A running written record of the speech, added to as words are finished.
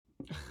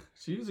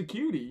She's a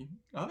cutie.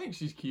 I think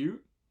she's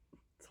cute.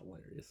 It's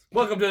hilarious.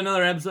 Welcome to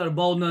another episode of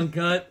Bold and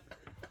Uncut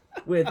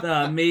with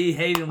me,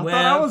 Hayden Webb.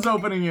 I was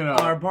opening it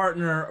up. Our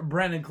partner,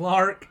 Brennan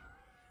Clark,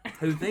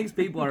 who thinks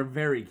people are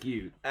very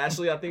cute.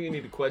 Ashley, I think you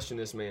need to question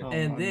this man.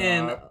 And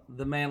then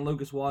the man,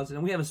 Lucas Watson.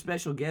 And we have a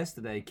special guest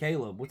today,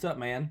 Caleb. What's up,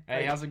 man?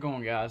 Hey, how's it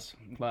going, guys?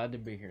 Glad to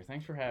be here.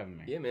 Thanks for having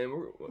me. Yeah, man,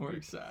 We're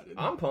excited.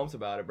 I'm pumped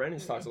about it.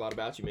 Brandon's talks a lot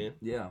about you, man.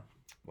 Yeah.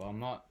 Well, I'm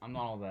not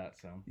all that,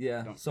 so.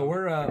 Yeah. So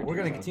we're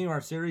going to continue our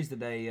series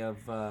today of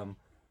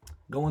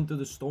going through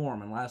the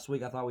storm. And last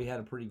week I thought we had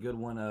a pretty good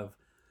one of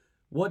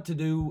what to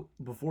do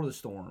before the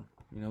storm.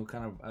 You know,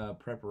 kind of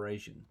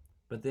preparation.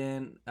 But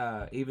then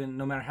even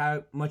no matter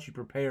how much you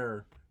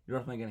prepare, you're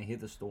definitely going to hit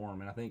the storm.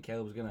 And I think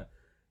Caleb's going to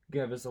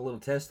give us a little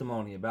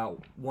testimony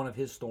about one of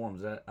his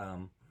storms that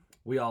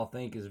we all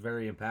think is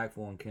very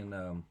impactful and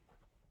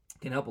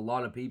can help a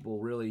lot of people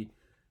really,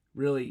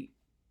 really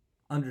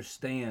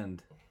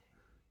understand,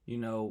 you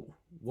know,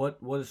 what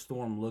a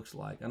storm looks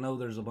like. I know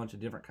there's a bunch of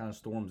different kind of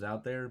storms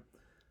out there,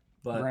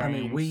 but Rain, I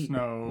mean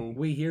snow.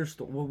 we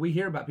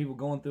hear about people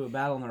going through a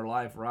battle in their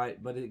life,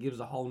 right? But it gives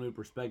a whole new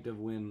perspective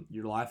when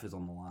your life is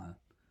on the line,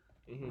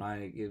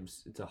 right?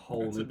 It's a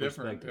whole new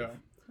perspective.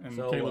 Yeah. And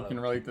So, Caleb can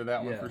relate to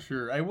that one yeah. for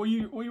sure. Hey, what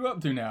you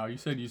up to now? You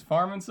said you's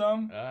farming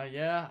some?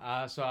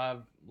 So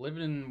I'm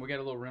living in, we got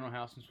a little rental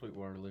house in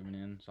Sweetwater living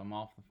in, so I'm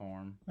off the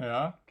farm.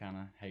 Yeah. Kind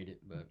of hate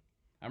it, but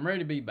I'm ready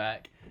to be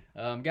back.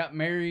 Got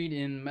married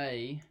in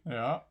May.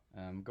 Yeah.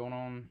 Going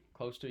on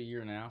close to a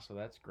year now, so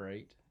that's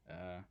great.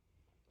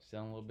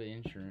 Selling a little bit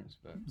of insurance,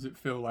 but Does it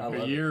feel I like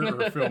love a year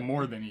or feel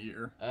more than a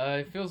year?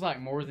 it feels like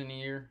more than a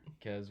year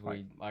because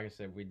like I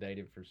said, we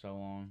dated for so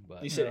long.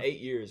 But You said 8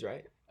 years,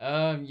 right?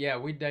 yeah,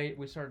 we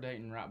started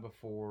dating right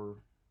before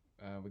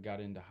we got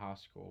into high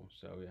school.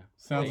 So yeah.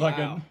 Sounds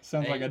Wow.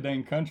 like a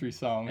dang country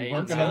song. Hey,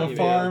 Working I'm on the telling you,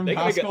 farm, they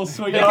can high make a- school They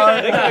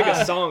sweetheart. can make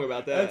a song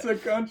about that. That's a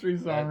country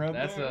song right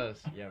That's there.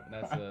 us. Yeah,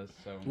 that's us.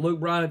 So Luke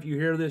Bryan, if you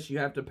hear this, you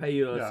have to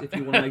pay us Yeah. if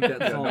you want to make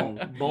that song.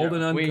 Bold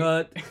and We-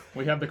 Uncut.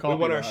 We have the We coffee.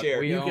 want our right? share.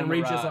 We You own can the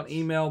reach us on rights.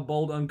 email,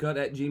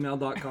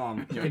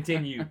 bolduncut@gmail.com.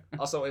 Continue.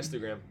 Also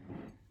Instagram.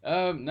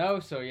 No,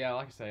 so yeah,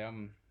 like I say, I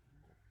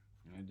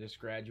just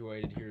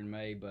graduated here in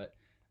May, but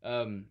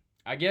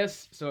I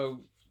guess so.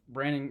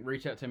 Brandon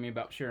reached out to me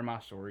about sharing my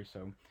story,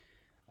 so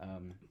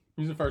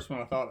He's the first one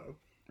I thought of.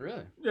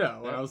 really. Yeah,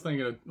 when Yeah. I was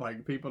thinking of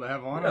like people to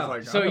have on, Yeah. I was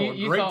like, So I know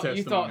you a great thought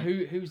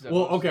testimony. who's the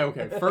Well, most,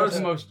 okay. who's First,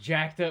 the most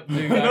jacked up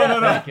dude No, I no.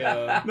 can think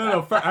of?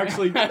 no.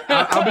 Actually,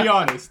 I'll be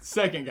honest.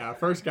 Second guy,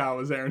 first guy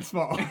was Aaron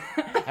Small.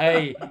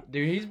 Hey,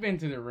 dude, he's been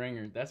through the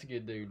ringer. That's a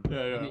good dude.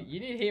 Yeah. You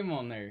need him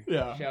on there.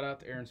 Yeah. Shout out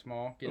to Aaron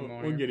Small. Get him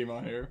on We'll here. get him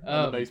on here.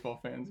 All Um, the baseball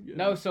fans. Get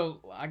No, him. so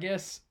I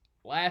guess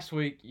last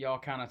week y'all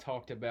kind of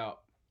talked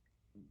about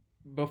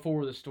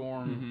before the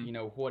storm, you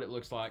know, what it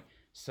looks like.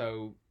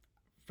 So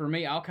for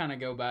me, I'll kind of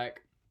go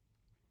back,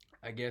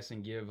 I guess,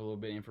 and give a little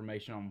bit of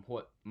information on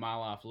what my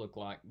life looked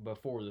like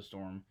before the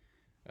storm,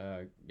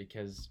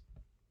 because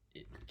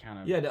it kind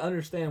of... Yeah, to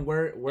understand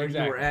where you were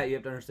Exactly. at, you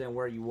have to understand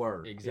where you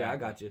were. Exactly. Yeah, I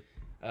got you.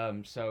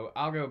 So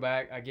I'll go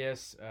back, I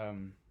guess,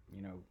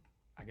 you know,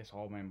 I guess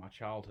all my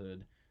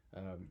childhood.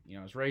 You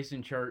know, I was raised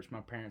in church.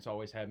 My parents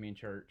always had me in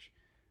church.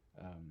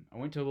 I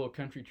went to a little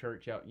country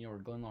church out, you know, where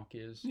Glenlock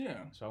is. Yeah.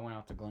 So I went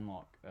out to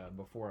Glenlock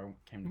before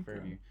I came to Okay.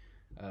 Fairview.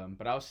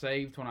 But I was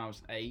saved when I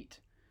was 8.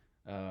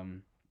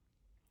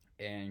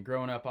 And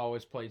growing up, I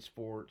always played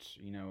sports.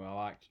 You know, I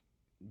liked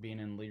being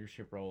in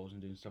leadership roles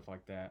and doing stuff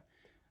like that.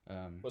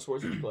 What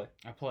sports did you play?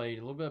 I played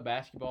a little bit of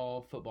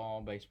basketball,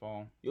 football,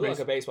 baseball. You look like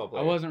a baseball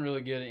player. I wasn't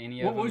really good at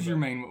any of them. What was your but-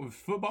 main? Was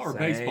football or Same.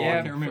 baseball? Yeah,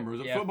 I can't remember. Was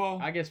it yeah, football?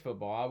 I guess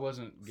football. I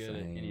wasn't good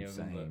at any of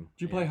them. Same. But, Did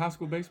you play high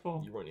school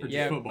baseball? You weren't Or just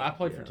Yeah, football? I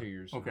played for Yeah. 2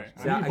 years. Okay.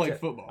 See, I I- you played I-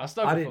 football. I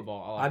stuck I with didn't-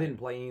 football. I didn't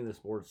play any of the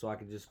sports, so I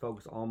could just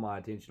focus all my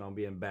attention on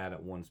being bad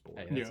at one sport.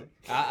 Hey, Yeah. that's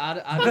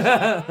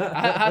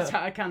it.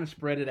 I kind of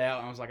spread it out.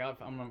 And I was like,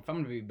 if I'm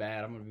going to be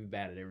bad, I'm going to be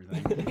bad at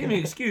everything. Give me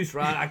an excuse,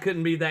 right? I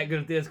couldn't be that good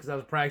at this because I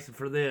was practicing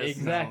for this.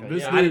 Exactly.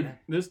 This Yeah, dude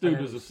I is have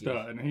a excuse.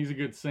 stud, and he's a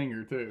good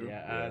singer too.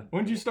 Yeah.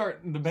 When did you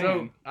start the So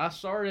band? I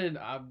started.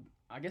 I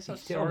guess I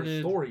He's telling the started.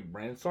 story,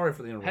 Brandon. Sorry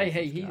for the interruption.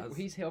 Hey,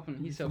 he's helping.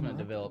 He's helping it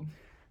develop.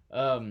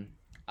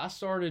 I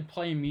started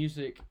playing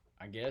music,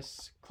 I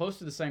guess, close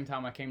to the same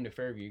time I came to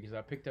Fairview because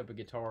I picked up a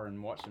guitar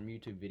and watched some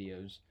YouTube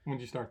videos. When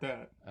did you start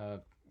that?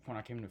 When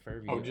I came to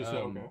Fairview. Oh, just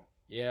okay.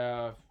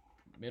 Yeah,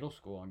 middle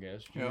school, I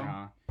guess, junior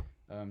Yeah.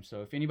 high.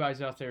 So if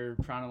anybody's out there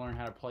trying to learn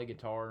how to play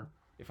guitar,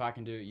 if I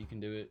can do it, you can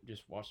do it.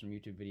 Just watch some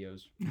YouTube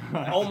videos.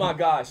 Oh my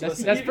gosh. That's-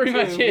 listen, that's you pretty too.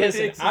 much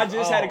it. I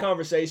just had a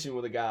conversation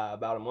with a guy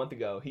about a month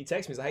ago. He texted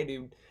me, he's like, hey,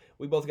 dude,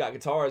 we both got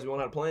guitars. We want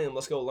how to play them.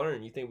 Let's go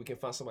learn. You think we can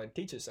find somebody to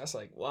teach us? That's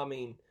like, well, I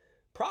mean,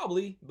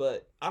 probably,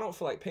 but I don't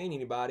feel like paying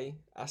anybody.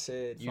 I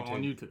said, It's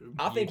on YouTube.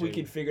 I think we YouTube.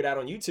 could figure it out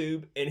on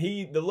YouTube. And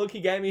the look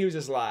he gave me, he was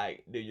just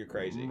like, dude, you're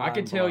crazy. I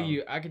could Mind tell blown.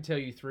 you. I could tell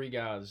you 3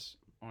 guys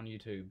on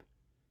YouTube,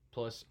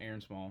 plus Aaron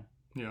Small.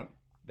 Yeah.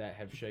 that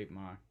have shaped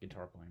my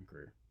guitar playing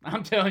career.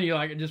 I'm telling you,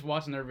 like just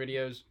watching their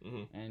videos,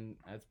 Mm-hmm. and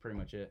that's pretty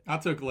much it. I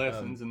took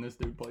lessons, and this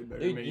dude played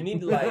better Dude, than me. you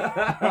need to like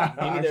I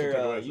you need actually their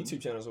took lessons.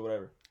 YouTube channels or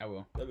whatever. I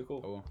will. That'd be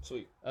cool. I will.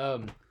 Sweet.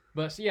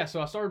 But so, yeah,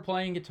 so I started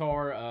playing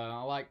guitar.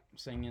 I like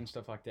singing,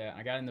 stuff like that.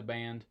 I got in the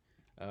band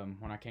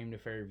when I came to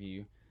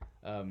Fairview.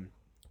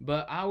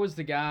 But I was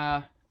the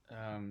guy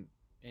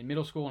in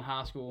middle school and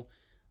high school.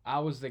 I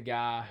was the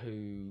guy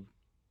who,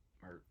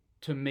 or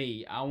to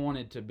me, I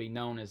wanted to be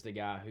known as the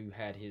guy who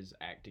had his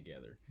act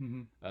together.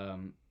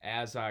 Mm-hmm.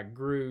 As I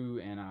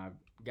grew and I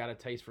got a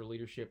taste for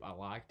leadership, I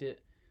liked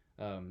it.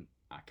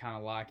 I kind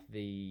of liked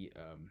the,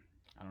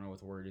 I don't know what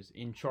the word is,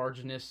 in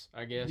chargeness,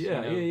 I guess.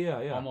 Yeah,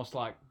 yeah. Almost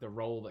like the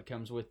role that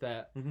comes with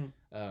that.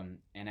 Mm-hmm.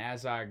 And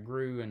as I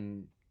grew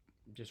and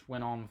just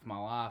went on with my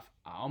life,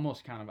 I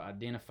almost kind of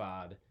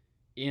identified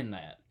in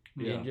that.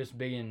 Yeah. In just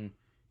being...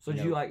 So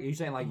did you like? Are you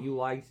saying like you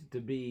liked to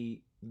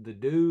be the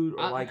dude,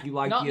 or like you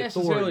like not the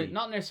authority?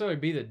 Not necessarily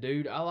be the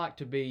dude. I like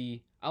to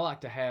be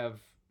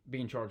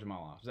in charge of my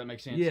life. Does that make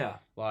sense? Yeah.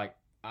 Like,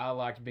 I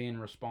liked being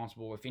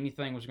responsible. If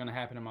anything was going to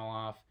happen in my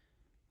life,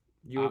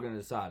 You were going to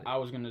decide it. I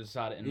was going to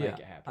decide it and make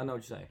it happen. I know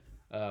what you're saying.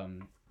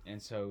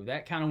 And so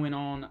that kind of went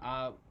on.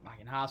 Like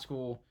in high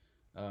school,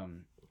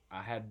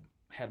 I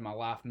had my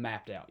life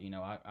mapped out. You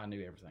know, I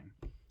knew everything.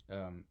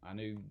 I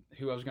knew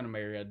who I was going to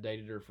marry. I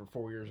dated her for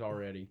 4 years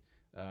already.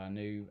 I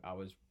knew I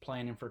was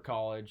planning for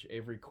college,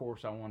 every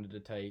course I wanted to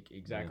take,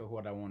 exactly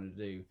what I wanted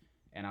to do,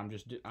 and I'm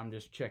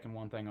just checking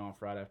one thing off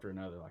right after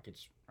another. Like,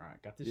 it's all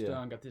right, got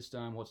this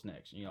done. What's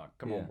next? And you're like,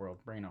 come on, world,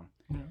 bring it on.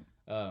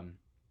 Yeah.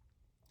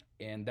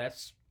 And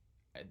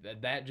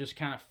that just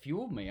kind of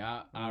fueled me.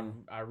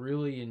 I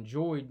really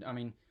enjoyed. I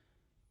mean,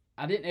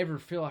 I didn't ever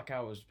feel like I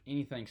was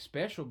anything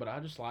special, but I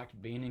just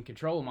liked being in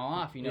control of my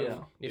life. You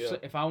know,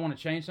 if I want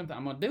to change something,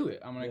 I'm gonna do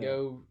it. I'm gonna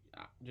go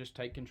just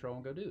take control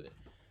and go do it.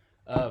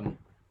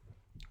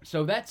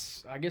 So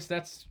I guess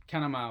that's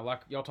kind of my,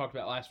 like y'all talked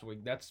about last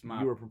week. That's my.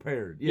 You were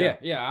prepared. Yeah.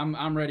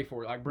 I'm ready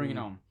for it. Like, bring it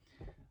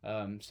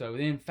on. So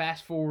then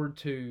fast forward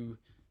to,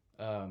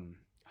 I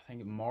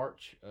think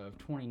March of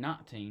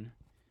 2019.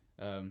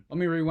 Let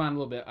me rewind a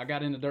little bit. I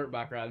got into dirt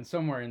bike riding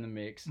somewhere in the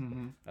mix.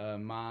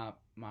 Mm-hmm. My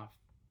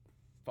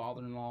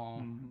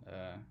father-in-law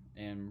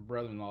and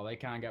brother-in-law, they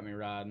kind of got me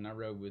riding. I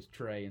rode with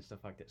Trey and stuff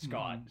like that.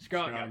 Scott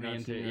got me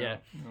into it.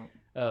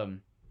 Yeah.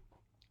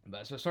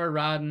 But so I started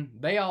riding.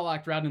 They all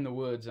liked riding in the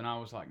woods, and I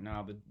was like,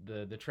 "No,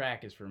 the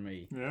track is for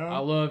me." Yeah. I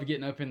love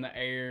getting up in the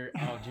air.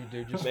 Oh,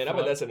 dude, just man, I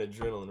bet that's an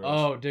adrenaline rush.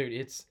 Oh, dude,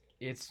 it's.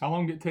 How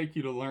long did it take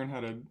you to learn how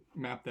to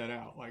map that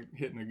out, like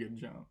hitting a good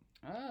jump?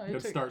 You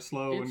had to start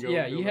slow and go.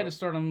 Yeah, you had to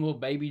start on little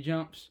baby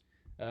jumps.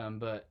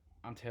 But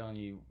I'm telling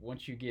you,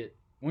 once you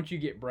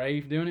get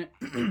brave doing it,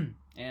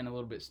 and a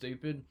little bit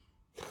stupid,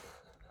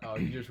 oh,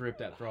 you just rip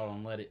that throttle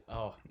and let it.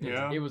 Oh,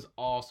 it was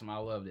awesome. I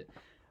loved it.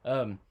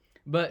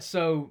 But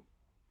so.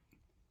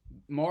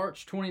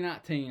 March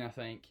 2019, I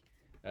think,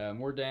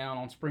 we're down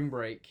on spring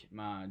break,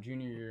 my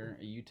junior year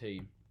at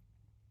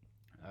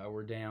UT.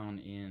 We're down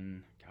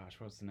in, gosh,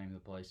 what's the name of the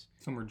place?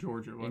 Somewhere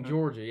Georgia, wasn't in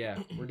Georgia, yeah.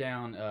 We're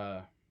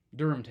down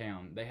Durham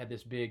Town. They had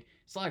this big,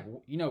 it's like,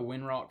 you know,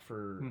 Windrock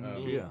for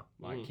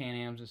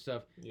Can-Ams and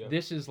stuff. Yeah.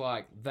 This is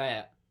like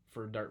that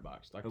for dirt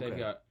bikes. Like, they've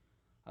got,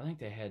 I think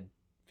they had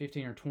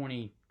 15 or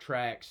 20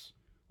 tracks,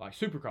 like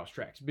supercross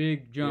tracks,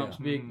 big jumps,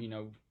 big, you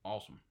know,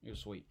 awesome. It was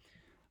sweet.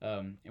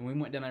 And we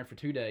went down there for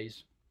 2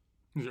 days.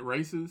 Is it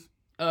races?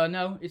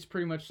 No, it's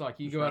pretty much like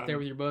you Just go out riding. there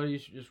with your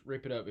buddies, just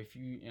rip it up. If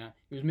you, it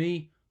was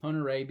me,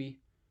 Hunter Raby,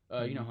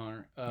 you know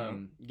Hunter,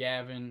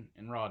 Gavin,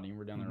 and Rodney.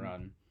 We're down there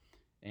riding,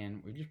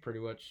 and we just pretty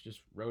much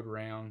just rode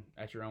around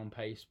at your own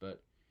pace. But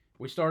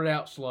we started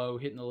out slow,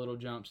 hitting the little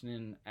jumps, and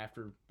then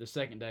after the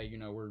second day, you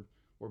know, we're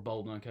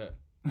bold and uncut.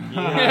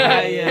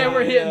 And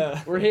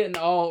we're hitting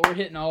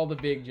all the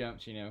big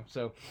jumps, you know.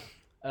 So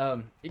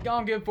it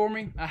gone good for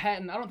me. I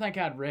don't think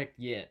I'd wrecked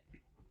yet.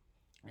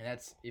 And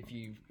that's if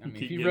you've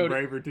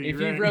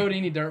rode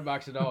any dirt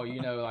bikes at all,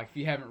 you know, like if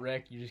you haven't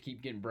wrecked, you just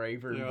keep getting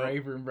braver and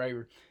braver and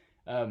braver.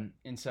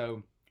 And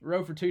so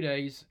rode for 2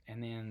 days,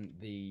 and then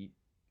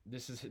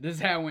this is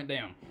how it went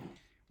down.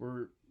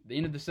 We're the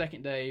end of the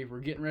second day. We're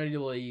getting ready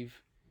to leave.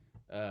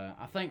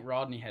 I think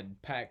Rodney had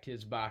packed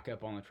his bike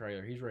up on the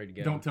trailer. He's ready to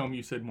go. Don't tell me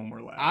you said one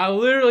more lap. I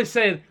literally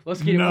said,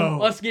 "Let's get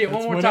it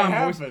one more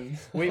time,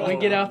 boys." We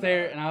get out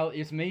there, and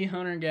it's me,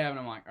 Hunter, and Gavin.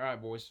 I'm like, "All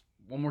right, boys,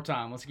 one more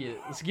time. Let's get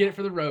it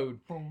for the road."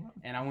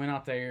 And I went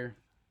out there.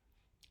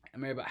 I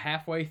mean, about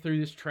halfway through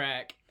this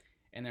track,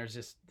 and there's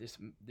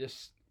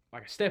this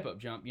like a step up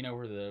jump. You know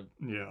where the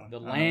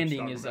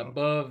landing is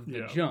above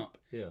the jump.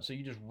 Yeah. So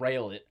you just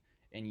rail it,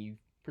 and you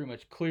pretty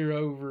much clear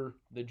over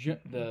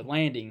the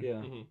landing,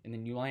 and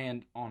then you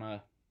land on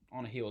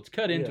a hill. It's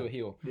cut into a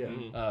hill.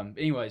 Yeah.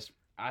 Anyways,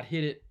 I'd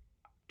hit it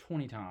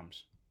 20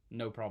 times,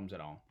 no problems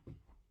at all.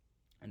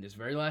 And this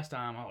very last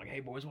time, I was like, "Hey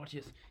boys, watch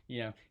this."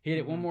 You know, hit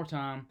it one more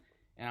time,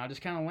 and I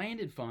just kind of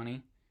landed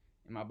funny,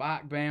 and my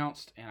bike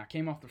bounced, and I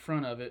came off the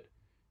front of it,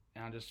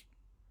 and I just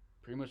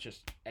pretty much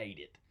just ate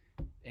it.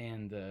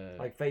 and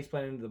like face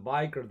planting into the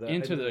bike or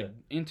into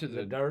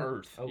the dirt?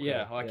 earth. Okay.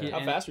 Yeah, like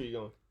How fast were you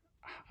going?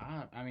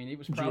 I mean, it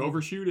was Did probably you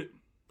overshoot it?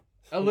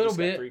 a little Just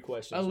got bit, 3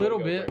 questions. a Way to little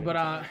go, bit, Brandon.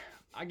 but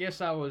I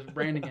guess I was.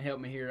 Brandon can help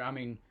me here. I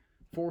mean,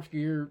 4th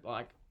gear,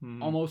 like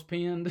almost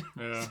pinned.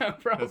 Yeah, so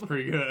probably, that's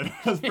pretty good.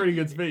 That's pretty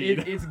good speed.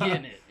 It's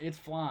getting it. It's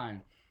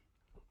flying.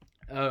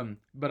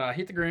 But I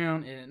hit the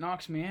ground and it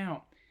knocks me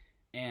out.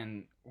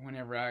 And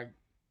whenever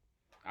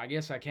I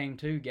guess I came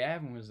to,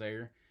 Gavin was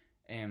there,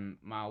 and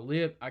my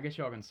lip. I guess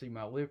y'all can see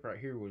my lip right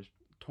here was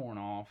torn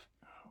off,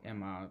 and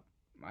my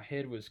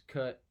head was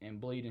cut and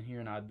bleeding here,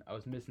 and I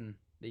was missing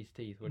these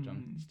teeth, which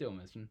I'm still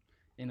missing.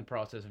 In the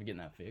process of getting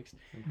that fixed.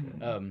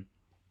 Okay.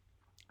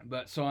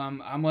 But so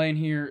I'm laying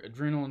here,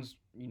 adrenaline's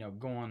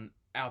going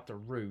out the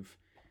roof,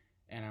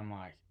 and I'm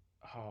like,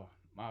 oh,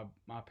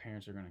 my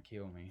parents are gonna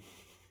kill me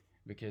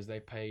because they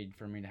paid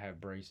for me to have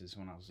braces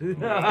when I was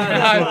little.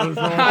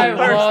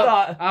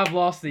 I've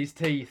lost these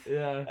teeth.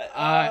 Yeah.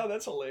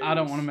 That's hilarious. I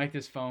don't want to make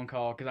this phone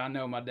call because I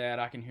know my dad.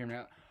 I can hear him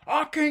out.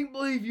 I can't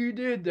believe you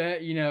did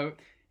that,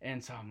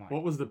 And so I'm like,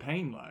 what was the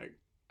pain like?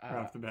 Right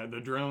off the bat, the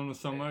adrenaline was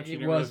so much.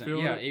 It wasn't.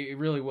 It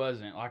really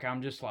wasn't. Like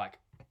I'm just like,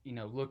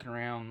 looking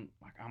around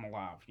like I'm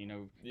alive.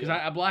 Because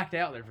I blacked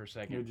out there for a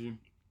second. Did you?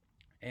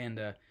 And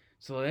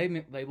so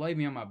they laid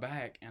me on my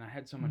back, and I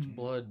had so much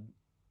blood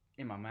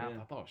in my mouth.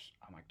 Yeah.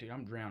 I'm like, dude,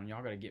 I'm drowning.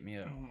 Y'all got to get me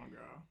up. Oh my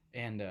god.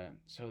 And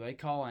so they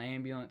call an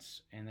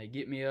ambulance, and they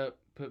get me up,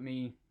 put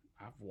me.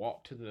 I've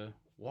walked to the.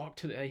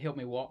 They helped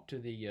me walk to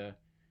the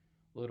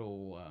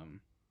little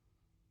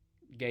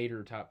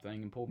gator type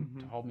thing and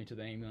hauled me to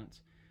the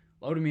ambulance.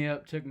 Loaded me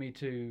up, took me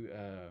to.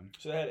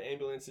 So they had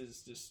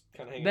ambulances just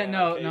kind of hanging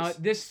out. No.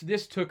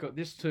 This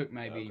took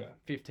maybe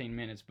 15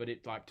 minutes, but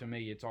it to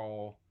me it's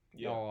all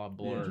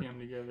blurred. Jammed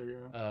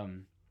together, yeah.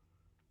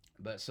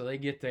 But so they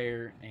get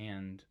there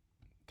and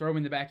throw me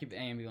in the back of the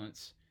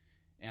ambulance,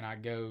 and I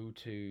go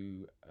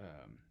to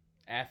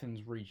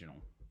Athens Regional.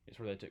 Is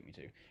where they took me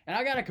to, and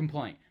I got a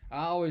complaint.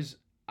 I always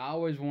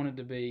wanted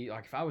to be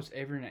like if I was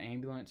ever in an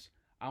ambulance,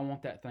 I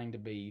want that thing to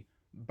be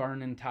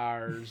burning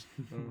tires,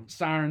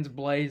 sirens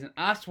blazing.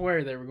 I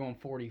swear they were going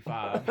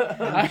 45.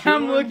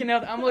 I'm looking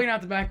out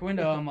the back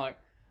window. I'm like,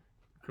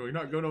 can we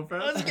not go no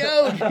faster? Let's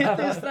go get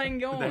this thing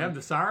going. Did they have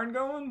the siren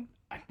going?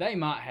 They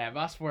might have.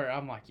 I swear.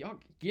 I'm like, y'all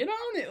get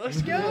on it.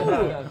 Let's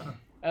go.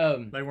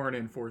 They weren't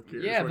in 4th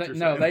gear. Yeah,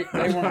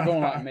 they weren't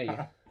going like me.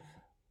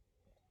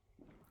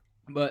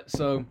 But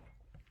so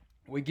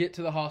we get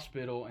to the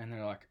hospital and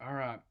they're like, all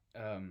right.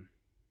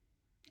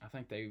 I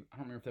don't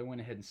remember if they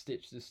went ahead and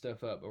stitched this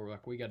stuff up, but we're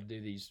like, we got to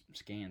do these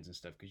scans and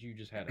stuff because you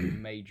just had a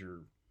major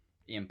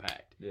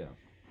impact. Yeah.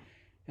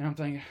 And I'm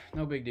thinking,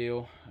 no big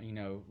deal.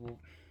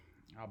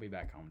 I'll be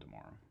back home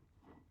tomorrow.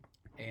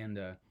 And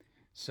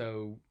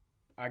so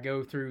I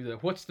go through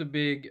what's the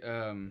big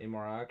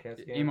MRI, CAT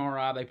scan?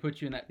 MRI. They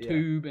put you in that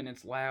tube and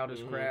it's loud as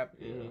crap.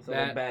 Yeah. So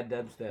that bad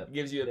dubstep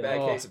gives you a bad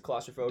case of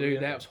claustrophobia.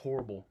 Dude, that was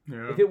horrible.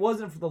 Yeah. If it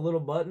wasn't for the little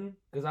button,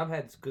 because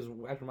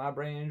after my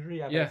brain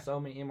injury, I've had so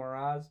many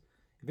MRIs.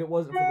 If it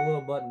wasn't for the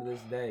little button to this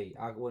day,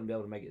 I wouldn't be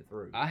able to make it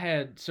through.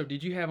 So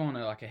did you have on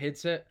a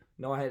headset?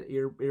 No, I had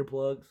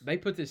earplugs. They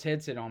put this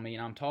headset on me,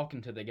 and I'm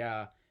talking to the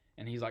guy,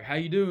 and he's like, how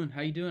you doing?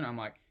 I'm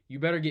like, you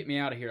better get me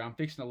out of here. I'm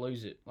fixing to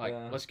lose it.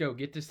 Let's go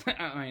get this thing.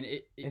 I mean,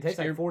 it takes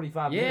like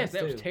 45 minutes. Yes,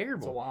 that was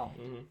terrible. It's a while.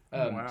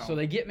 Wow. So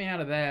they get me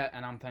out of that,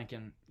 and I'm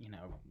thinking,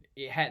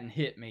 it hadn't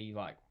hit me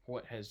like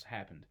what has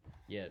happened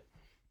yet.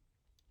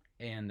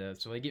 And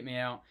so they get me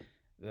out.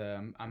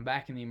 I'm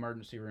back in the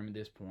emergency room at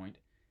this point,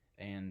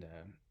 and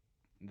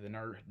the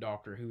nurse,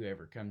 doctor,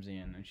 whoever comes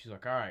in, and she's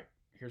like, all right,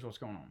 here's what's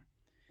going on.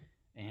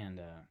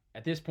 And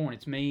at this point,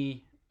 it's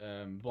me,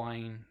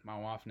 Blaine, my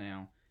wife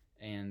now,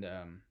 and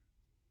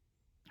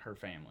her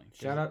family.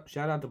 Shout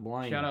out to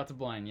Blaine. Shout out to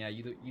Blaine. Yeah,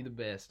 you the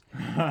best.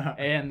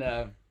 And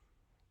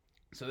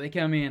so they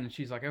come in, and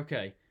she's like,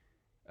 okay,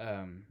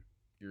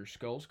 your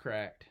skull's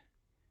cracked.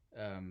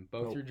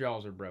 Both your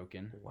jaws are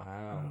broken.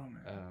 Wow.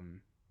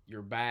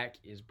 Your back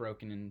is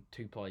broken in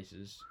 2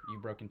 places.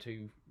 You've broken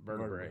 2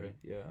 vertebrae.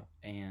 Yeah.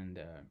 And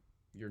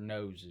your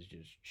nose is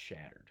just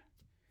shattered.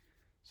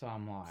 So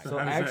I'm like... So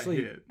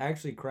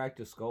actually cracked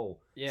a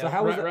skull. Yeah, so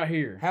how was right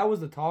here. How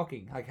was the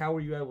talking? Like, how were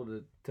you able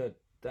to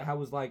how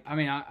was like... I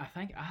mean, I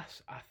think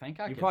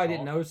I You probably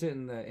didn't notice it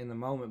in the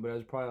moment, but it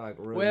was probably like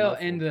really Well,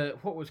 muscle. and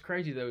what was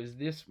crazy, though,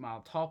 is my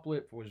top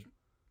lip was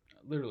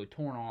literally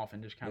torn off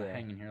and just kind of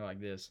hanging here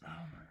like this. Oh,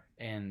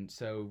 and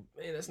so...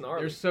 Man, that's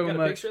gnarly. There's so you got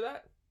much... a picture of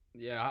that?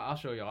 Yeah, I'll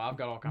show y'all. I've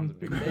got all kinds of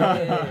pictures.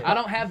 Yeah. I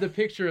don't have the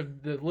picture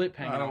of the lip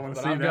hanging off,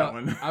 but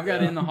I've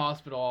got in the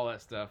hospital all that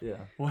stuff. Yeah.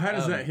 Well, how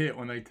does that hit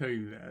when they tell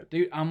you that?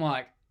 Dude, I'm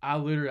like, I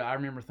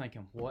remember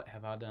thinking, what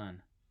have I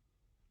done?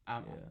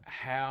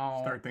 How...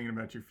 Start thinking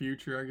about your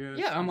future, I guess.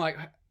 Yeah, I'm like,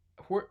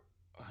 what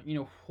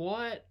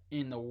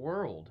in the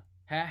world?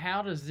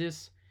 How does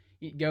this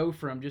go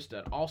from just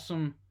an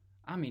awesome...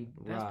 I mean,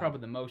 that's probably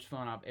the most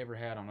fun I've ever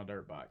had on a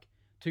dirt bike.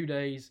 2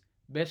 days,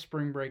 best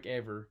spring break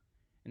ever,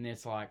 and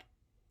it's like...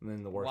 And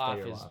then the worst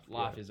life day is of your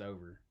life is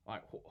over.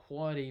 Like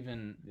what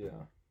even? Yeah.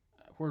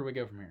 Where do we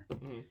go from here?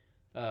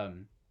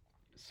 Mm-hmm.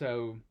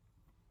 So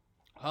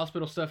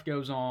hospital stuff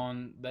goes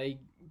on. They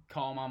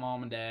call my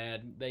mom and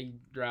dad. They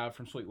drive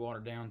from Sweetwater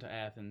down to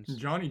Athens.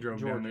 Johnny drove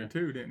Georgia. down there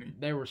too, didn't he?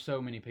 There were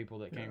so many people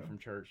that came from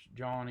church.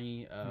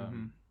 Johnny,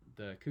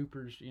 the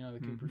Coopers, the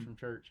Coopers from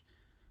church.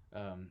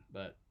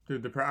 But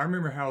dude, I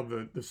remember how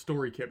the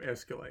story kept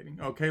escalating.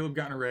 Oh, Caleb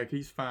got in a wreck.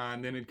 He's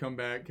fine. Then it'd come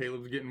back.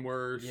 Caleb's getting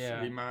worse.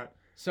 Yeah. He might.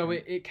 So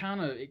it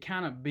kind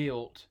of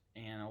built,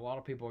 and a lot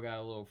of people got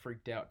a little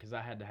freaked out because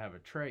I had to have a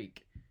trach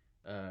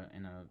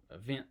and a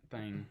vent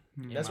thing.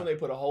 That's when they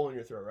put a hole in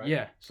your throat, right?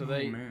 Yeah. So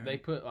they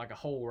put like a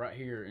hole right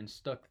here and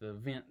stuck the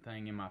vent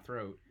thing in my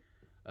throat.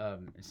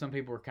 And some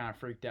people were kind of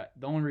freaked out.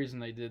 The only reason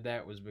they did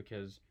that was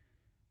because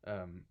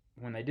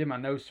when they did my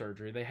nose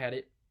surgery, they had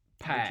it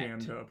packed.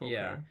 Jammed up. Okay.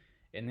 Yeah.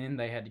 And then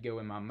they had to go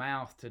in my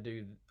mouth to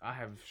do. I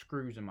have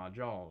screws in my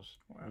jaws,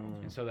 Wow.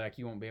 and so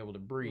you won't be able to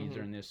breathe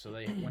during this. So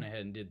they went ahead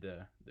and did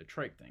the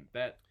trach thing.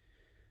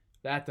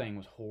 That thing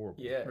was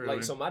horrible. Yeah,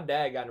 Really? so my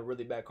dad got in a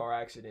really bad car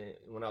accident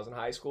when I was in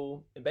high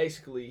school, and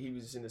basically he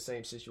was in the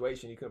same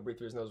situation. He couldn't breathe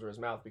through his nose or his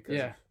mouth because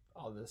of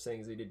all the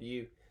things they did to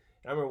you.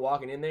 And I remember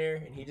walking in there,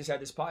 and he just had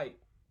this pipe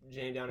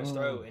jammed down his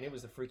throat, and it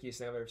was the freakiest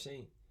thing I've ever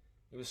seen.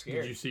 It was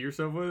scary. Did you see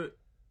yourself with it?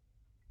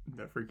 Did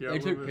that freak you out? They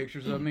took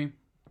pictures of me.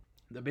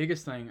 The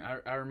biggest thing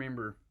I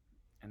remember,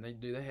 and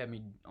they had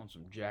me on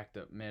some jacked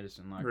up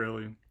medicine, like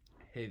really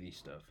heavy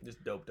stuff,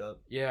 just doped up.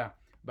 Yeah,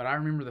 but I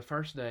remember the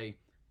first day,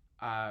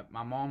 when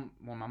my mom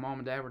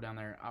and dad were down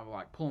there, I was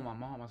like pulling my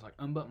mom. I was like,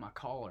 unbutton my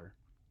collar.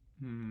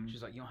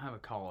 She's like, you don't have a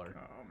collar.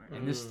 Oh man.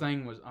 And this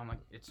thing was, I'm like,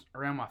 it's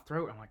around my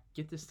throat. I'm like,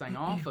 get this thing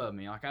off of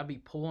me. Like I'd be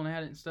pulling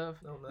at it and stuff.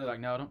 Oh, no. They're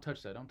like, no, don't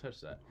touch that. Don't touch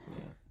that.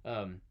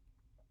 Yeah.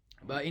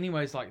 But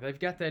anyways, like they've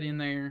got that in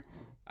there.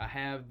 I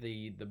have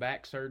the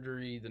back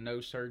surgery, the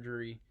nose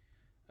surgery.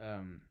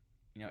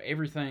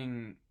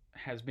 Everything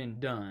has been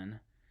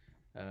done.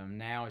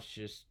 Now it's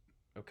just,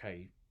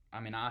 okay,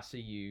 I'm in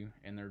ICU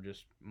and they're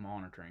just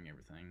monitoring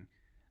everything.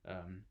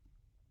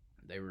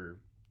 They were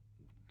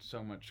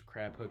so much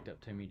crap hooked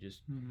up to me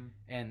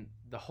and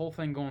the whole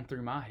thing going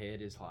through my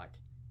head is like,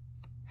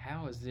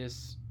 how is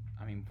this?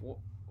 I mean,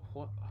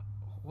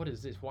 what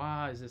is this?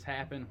 Why has this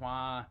happened?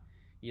 Why?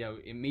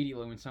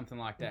 Immediately when something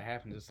like that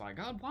happens, it's like,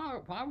 God,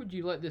 why would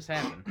you let this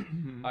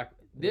happen? Like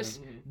this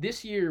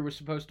year was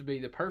supposed to be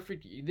the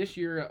perfect, this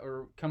year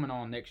or coming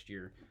on next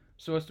year,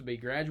 supposed to be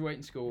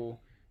graduating school,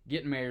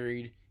 getting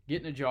married,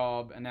 getting a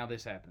job, and now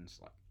this happens.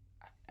 Like,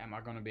 am I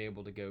going to be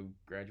able to go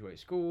graduate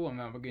school? Am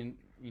I going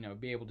to,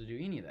 be able to do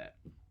any of that?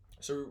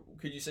 So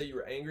could you say you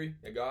were angry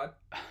at God?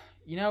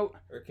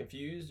 Or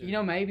confused?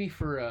 Or? Maybe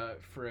for a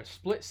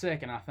split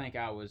second, I think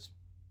I was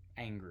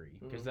angry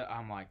because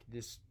I'm like,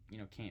 this,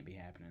 can't be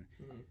happening.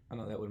 I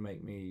know that would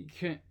make me.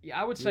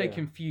 I would say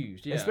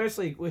confused. Yeah,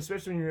 especially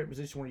when you're in a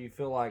position where you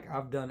feel like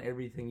I've done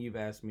everything you've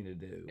asked me to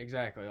do.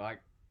 Exactly. Like,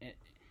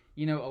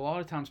 a lot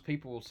of times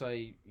people will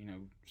say,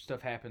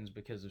 stuff happens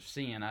because of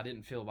sin. I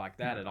didn't feel like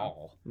that at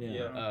all.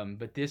 Yeah.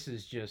 But this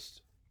is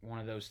just one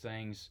of those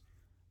things.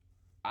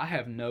 I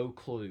have no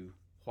clue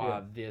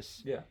why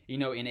this. Yeah.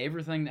 In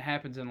everything that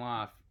happens in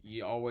life,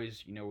 you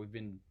always, we've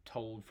been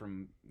told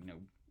from,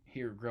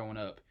 here growing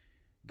up,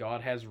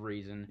 God has a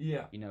reason.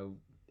 Yeah.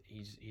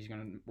 He's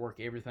going to work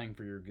everything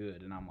for your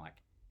good. And I'm like,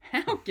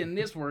 how can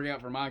this work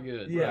out for my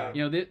good? Yeah.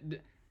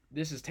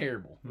 This is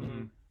terrible.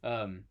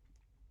 Mm-hmm.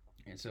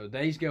 And so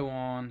days go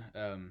on.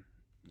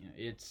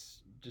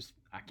 It's just,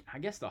 I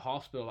guess the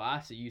hospital, the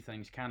ICU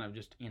thing's kind of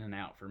just in and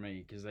out for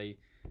me because they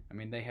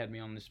had me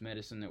on this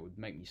medicine that would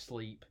make me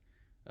sleep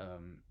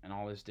and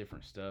all this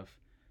different stuff.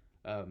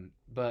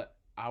 But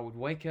I would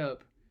wake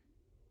up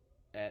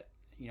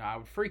I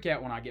would freak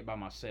out when I get by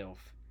myself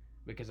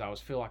because I always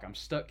feel like I'm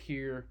stuck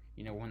here.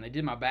 When they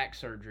did my back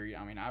surgery,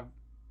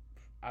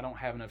 I don't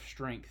have enough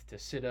strength to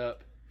sit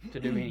up to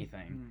do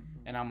anything.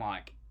 And I'm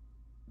like,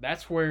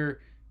 that's where,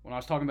 when I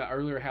was talking about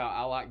earlier how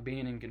I like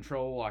being in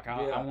control, like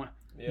I want.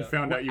 Yeah. You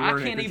found out you weren't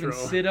in control. I can't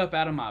even sit up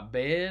out of my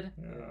bed.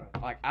 Yeah.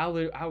 Like I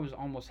was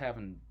almost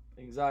having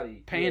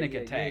anxiety, panic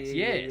attacks.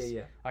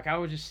 Yeah. Like I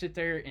would just sit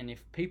there, and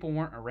if people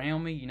weren't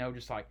around me,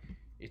 just like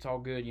it's all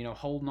good,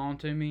 holding on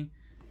to me,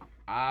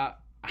 I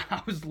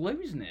was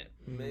losing it,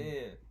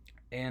 man.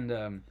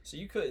 And so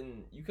you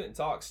couldn't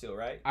talk still,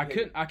 right? I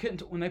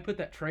couldn't when they put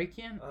that trach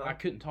in. I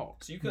couldn't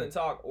talk. So you couldn't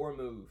talk or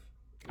move.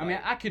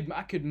 I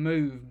could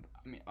move.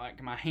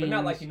 Like my hands. But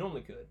not like you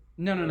normally could.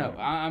 No.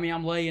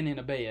 I'm laying in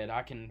a bed.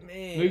 I can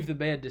move the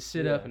bed to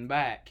sit up and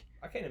back.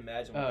 I can't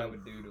imagine what that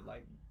would do to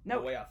the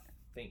way I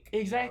think.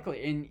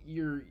 Exactly, and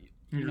you're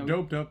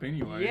doped up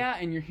anyway. Yeah,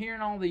 and you're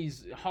hearing all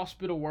these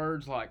hospital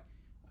words like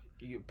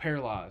you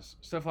paralyzed,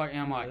 stuff like that.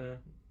 I'm like,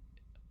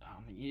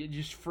 it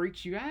just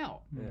freaks you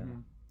out. Yeah.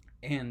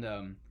 And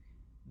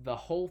the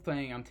whole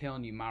thing, I'm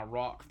telling you, my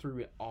rock through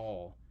it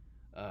all.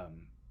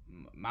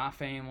 My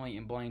family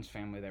and Blaine's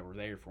family, they were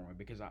there for me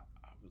because I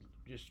was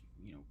just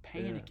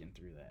panicking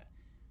through that.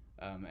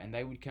 And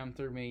they would come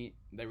through me.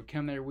 They would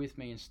come there with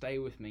me and stay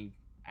with me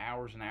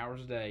hours and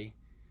hours a day.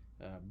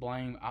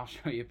 Blaine, I'll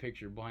show you a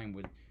picture.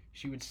 Blaine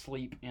she would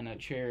sleep in a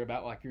chair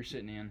about like you're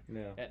sitting in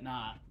at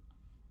night.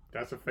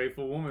 That's a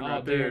faithful woman Oh,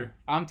 right dude, there.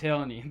 I'm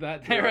telling you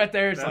that Yeah, right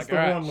there. It's that's like, the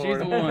all right, one, she's Lord.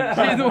 the one.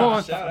 She's the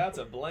one. Shout out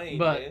to Blaine,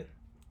 But- man.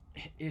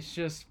 It's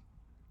just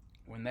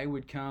when they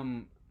would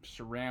come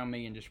surround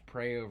me and just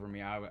pray over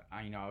me, I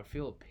would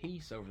feel a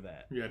peace over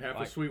that. You had half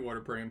Like- of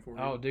Sweetwater praying for you.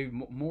 Oh, dude,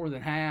 more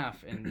than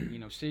half,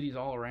 and cities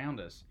all around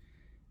us,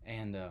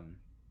 and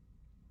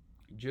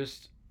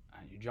just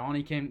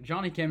Johnny came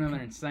in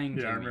there and sang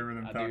to Yeah, I me. remember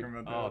them talking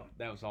about that. Oh,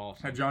 that was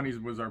awesome. Johnny's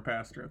was our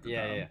pastor at the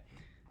time.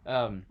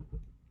 Yeah.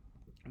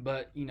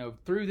 But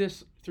through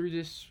this,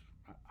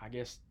 I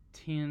guess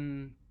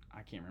 10.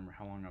 I can't remember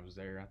how long I was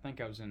there. I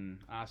think I was in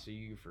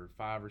ICU for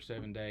 5 or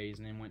 7 days,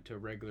 and then went to a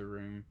regular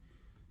room.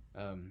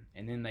 And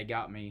then they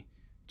got me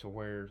to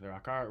where they're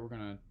like, all right, we're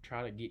gonna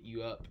try to get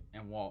you up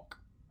and walk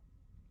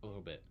a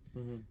little bit.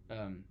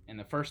 Mm-hmm. And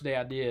the first day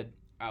I did,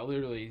 I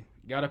literally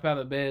got up out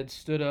of the bed,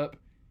 stood up,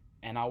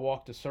 and I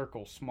walked a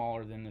circle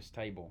smaller than this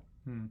table,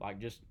 like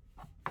just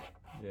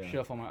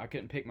shuffle I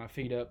couldn't pick my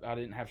feet up. I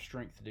didn't have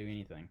strength to do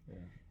anything.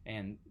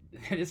 And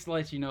this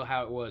lets you know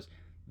how it was.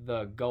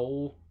 The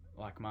goal,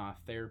 like my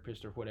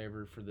therapist or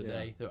whatever for the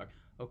day, they're like,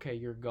 okay,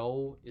 your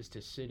goal is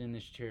to sit in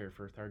this chair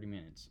for 30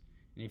 minutes.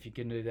 And if you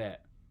can do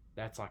that,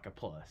 that's like a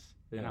plus.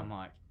 And I'm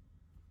like,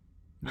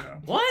 Yeah.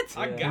 what?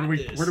 I got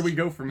this. Where do we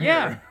go from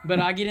Yeah. here? But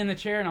I get in the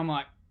chair and I'm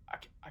like,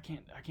 I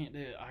can't do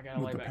it. I gotta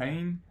lay With the back.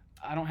 pain?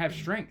 I don't have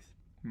strength.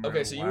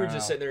 Okay, so you were Wow.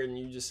 just sitting there and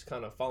you just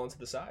kind of falling to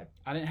the side.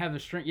 I didn't have the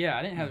strength. Yeah,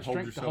 I didn't have the Hold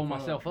strength to hold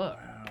yourself myself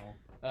up.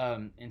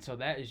 Wow. And so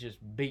that is just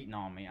beating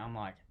on me. I'm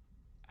like,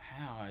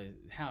 how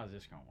is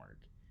this gonna work?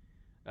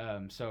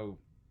 So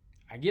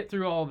I get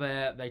through all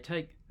that. They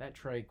take that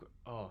trach.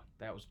 Oh,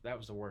 that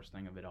was the worst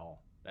thing of it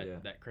all.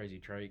 That crazy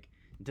trach.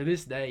 And to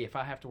this day, if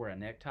I have to wear a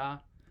necktie,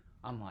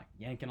 I'm like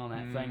yanking on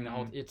that thing.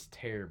 It's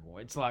terrible.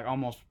 It's like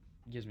almost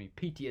gives me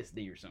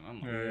PTSD or something.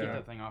 I'm like, get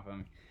that thing off of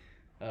me.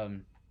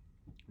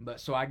 But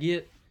so I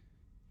get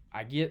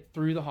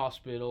through the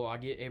hospital. I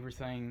get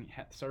everything.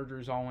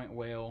 Surgeries all went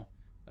well.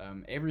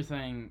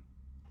 Everything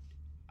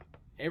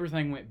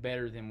went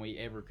better than we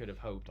ever could have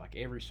hoped. Like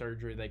every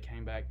surgery, they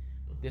came back.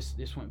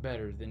 This went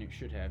better than it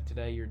should have.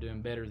 Today you're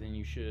doing better than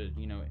you should.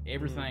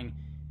 Everything.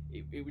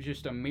 It was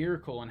just a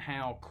miracle in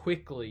how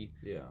quickly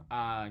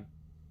I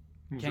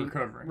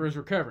was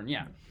recovering.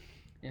 Yeah,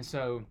 and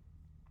so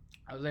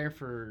I was there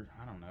for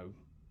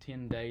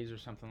 10 days or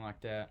something like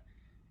that.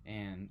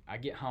 And I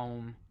get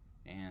home,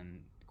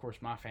 and of course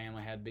my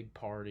family had a big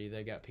party.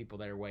 They got people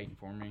there waiting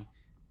for me,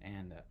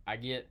 and I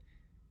get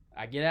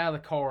out of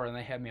the car, and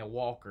they have me a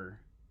walker.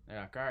 They're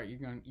like, all right, you're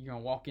gonna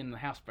walk into the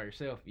house by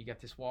yourself. You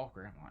got this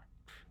walker. I'm like,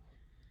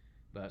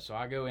 but so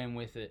I go in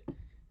with it,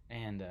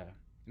 and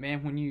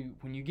man, when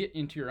you get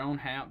into your own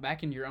house,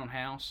 back into your own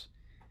house,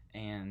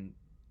 and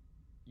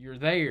you're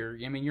there.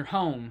 I mean, you're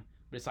home,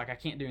 but it's like I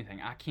can't do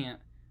anything. I can't.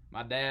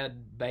 My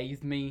dad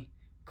bathed me,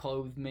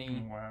 clothed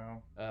me.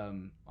 Wow.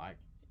 Like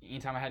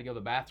anytime I had to go to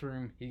the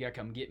bathroom, he got to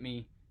come get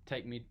me,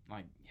 take me,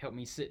 like help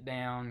me sit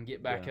down,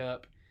 get back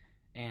up.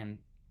 And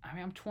I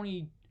mean,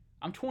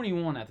 I'm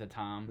 21 at the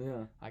time.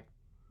 Yeah. Like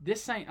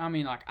this ain't. I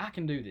mean, like I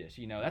can do this.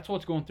 That's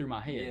what's going through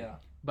my head. Yeah.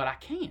 But I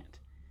can't.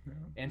 Yeah.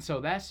 And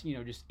so that's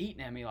just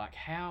eating at me. Like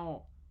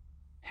how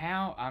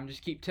I'm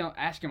just keep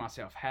asking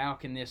myself, how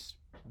can this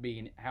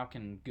be? How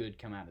can good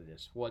come out of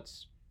this?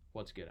 What's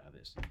good out of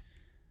this?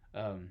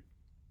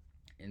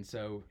 And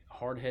so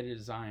hard-headed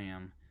as I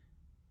am,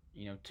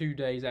 2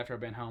 days after I've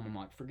been home, I'm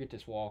like, forget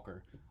this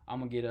walker. I'm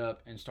gonna get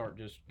up and start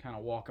just kind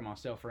of walking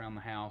myself around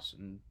the house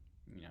and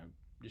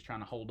just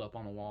trying to hold up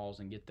on the walls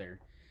and get there.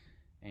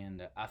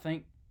 And I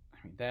think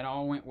that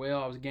all went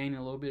well. I was gaining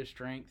a little bit of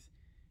strength,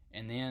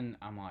 and then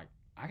I'm like,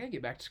 I gotta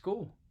get back to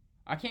school.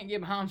 I can't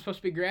get behind. I'm supposed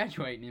to be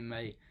graduating in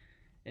May,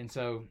 and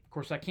so of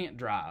course I can't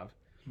drive.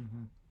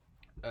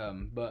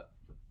 Mm-hmm. But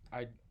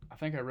I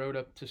think I rode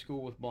up to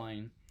school with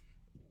Blaine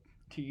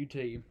to UT,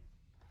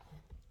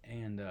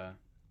 and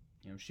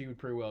she would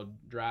pretty well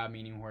drive me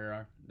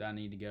anywhere that I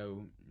need to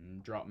go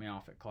and drop me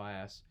off at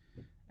class,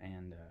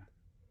 and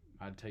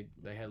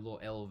they had a little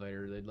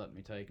elevator they'd let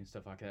me take and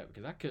stuff like that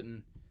because I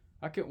couldn't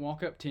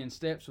walk up 10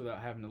 steps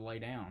without having to lay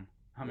down.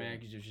 I mean,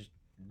 it just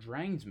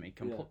drains me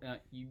completely.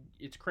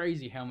 It's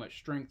crazy how much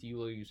strength you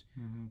lose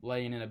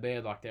laying in a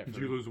bed like that.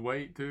 Did you lose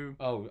weight too?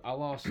 Oh, I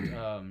lost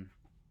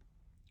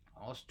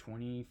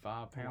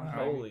 25 pounds.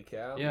 Wow. Holy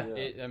cow! Yeah,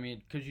 I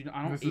mean, because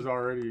I don't. This is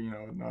already,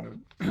 not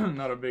a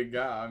not a big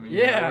guy. I mean,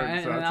 Yeah,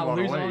 and I a lot of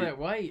lose all weight. that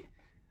weight.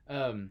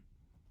 And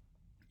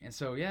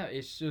so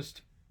it's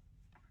just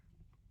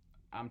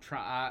I'm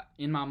trying.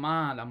 In my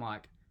mind, I'm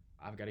like,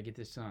 I've got to get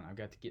this done. I've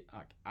got to get.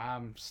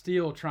 I'm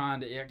still trying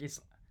to.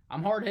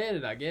 I'm hard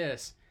headed, I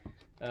guess.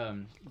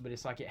 But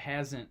it's like it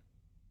hasn't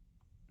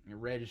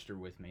registered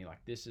with me.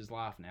 Like this is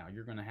life now.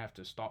 You're gonna have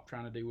to stop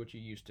trying to do what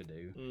you used to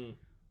do.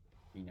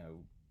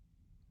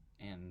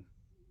 And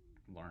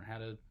learn how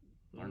to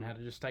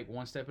just take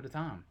one step at a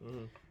time.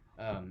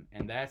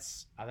 And I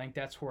think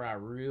that's where I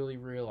really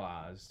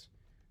realized,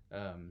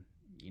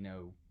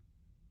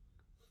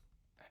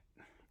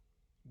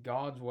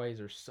 God's ways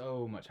are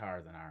so much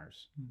higher than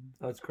ours.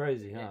 That's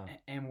crazy, huh?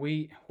 And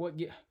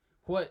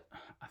what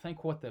I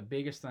think what the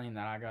biggest thing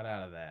that I got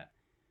out of that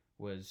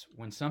was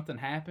when something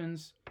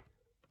happens,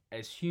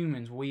 as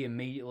humans, we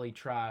immediately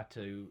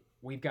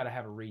we've got to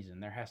have a reason.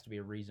 There has to be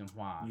a reason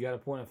why. You got to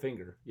point a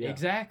finger. Yeah.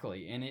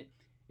 Exactly. And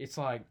it's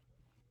like,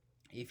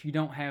 if you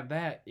don't have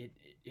that,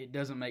 it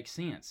doesn't make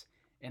sense.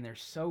 And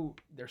there's so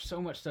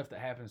much stuff that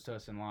happens to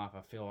us in life,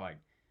 I feel like,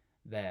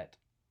 that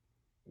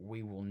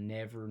we will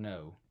never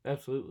know.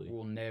 Absolutely.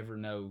 We'll never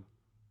know,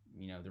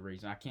 the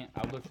reason. I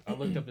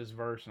looked up this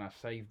verse and I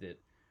saved it.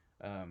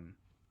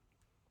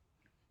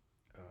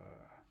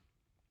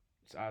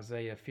 It's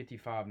Isaiah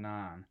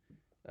 55:9.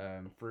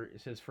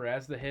 It says, "For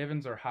as the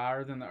heavens are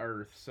higher than the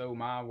earth, so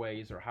my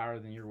ways are higher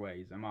than your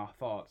ways, and my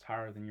thoughts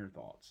higher than your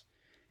thoughts."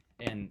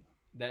 And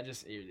that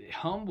just it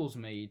humbles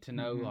me to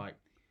know, like,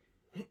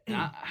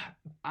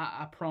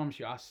 I promise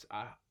you,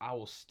 I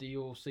will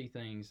still see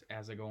things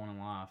as I go on in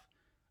life,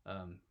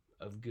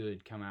 of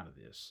good come out of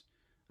this.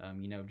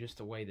 Just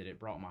the way that it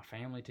brought my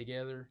family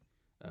together.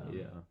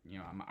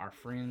 Our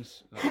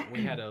friends.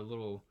 We had a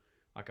little,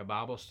 like a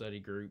Bible study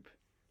group,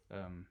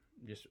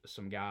 just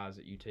some guys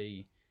at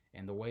UT.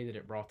 And the way that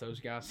it brought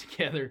those guys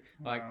together,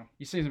 like,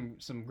 you see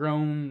some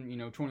grown,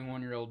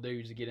 21-year-old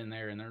dudes to get in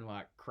there and they're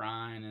like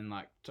crying and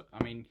like,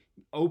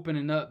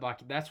 opening up.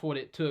 Like, that's what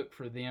it took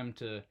for them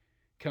to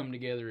come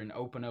together and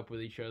open up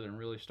with each other and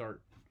really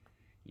start,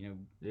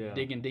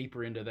 digging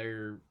deeper into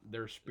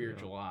their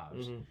spiritual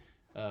lives.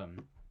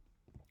 Mm-hmm.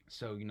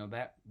 So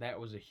that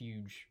was a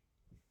huge,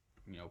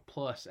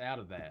 plus out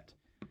of that.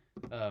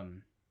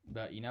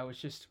 But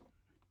it's just,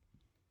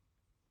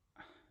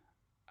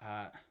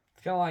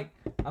 It's kind of like,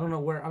 I don't know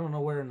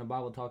where in the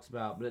Bible it talks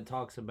about, but it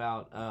talks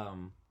about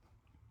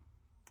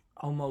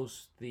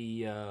almost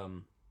the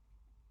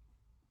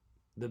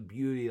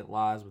beauty that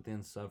lies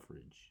within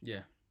suffrage.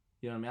 Yeah.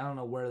 You know what I mean? I don't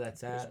know where that's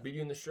There's at.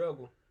 beauty in the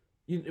struggle.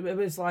 But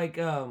it's like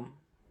through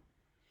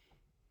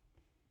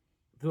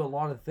a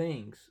lot of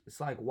things. It's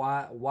like,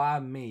 why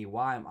me?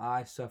 Why am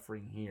I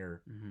suffering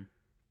here? Mm-hmm.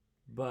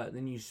 But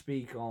then you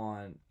speak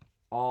on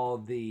all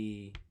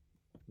the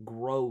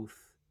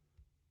growth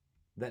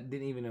that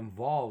didn't even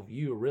involve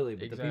you, really,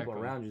 but the people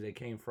around you that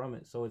came from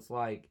it. So it's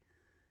like,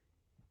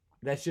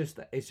 it's just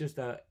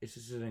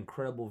an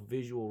incredible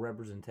visual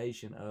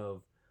representation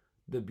of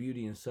the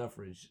beauty in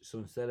suffrage. So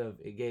instead of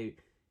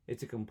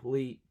it's a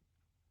complete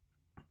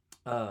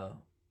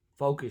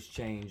focus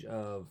change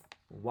of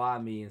why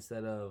me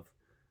instead of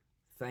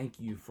thank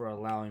you for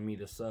allowing me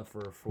to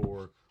suffer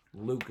for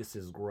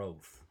Lucas's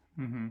growth.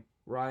 Mm-hmm.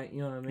 Right? You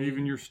know what I mean?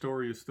 Even your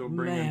story is still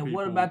bringing people. Man,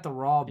 what about the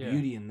raw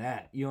beauty in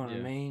that? You know what I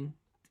Yeah. mean?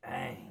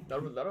 Dang.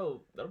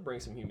 That'll bring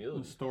some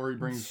humility. The story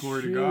brings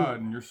glory to God,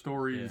 and your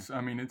stories.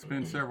 I mean, it's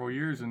been several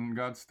years, and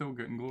God's still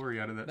getting glory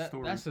out of that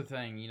story. That's the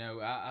thing,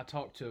 I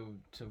talked to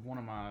one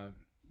of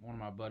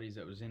my buddies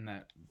that was in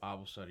that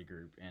Bible study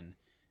group, and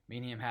me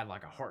and him had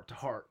like a heart to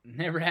heart.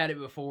 Never had it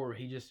before.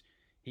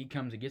 He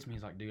comes and gets me.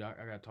 He's like, dude, I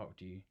gotta talk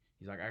to you.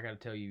 He's like, I gotta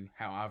tell you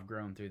how I've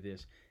grown through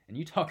this. And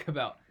you talk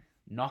about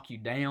knock you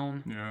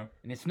down. Yeah.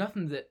 And it's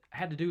nothing that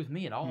had to do with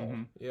me at all.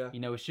 Mm-hmm. Yeah.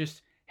 It's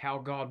just how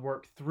God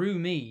worked through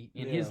me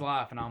in his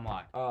life. And I'm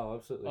like, Oh,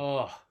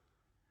 absolutely.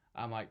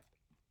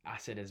 I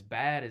said, as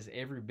bad as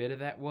every bit of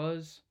that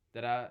was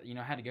that I,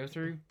 had to go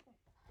through,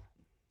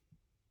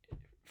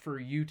 for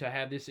you to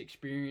have this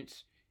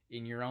experience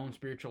in your own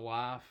spiritual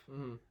life,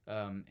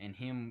 and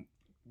him,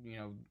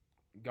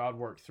 God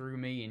worked through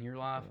me in your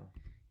life,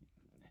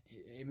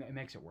 it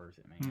makes it worth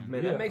it, man.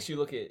 Man, that makes you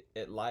look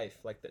at life,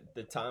 like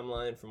the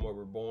timeline from where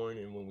we're born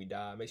and when we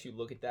die. It makes you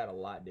look at that a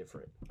lot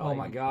different. Oh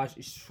my gosh,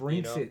 it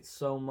shrinks it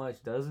so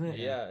much, doesn't it?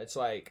 Yeah, it's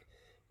like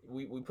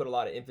we put a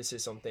lot of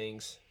emphasis on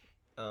things,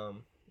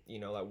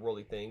 like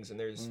worldly things, and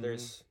there's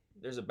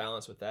a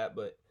balance with that.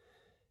 But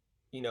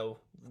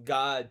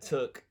God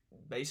took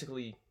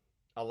basically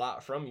a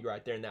lot from you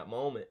right there in that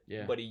moment,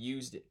 but He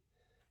used it,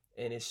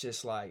 and it's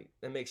just like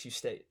that makes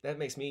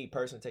me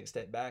personally take a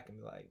step back and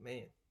be like,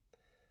 man.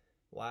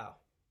 Wow.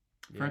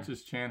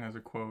 Francis Chan has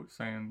a quote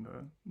saying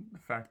the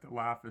fact that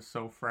life is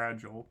so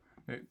fragile,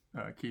 it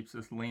keeps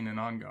us leaning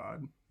on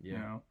God.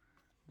 Yeah.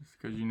 Just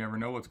because you never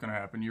know what's going to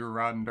happen. You were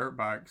riding dirt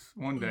bikes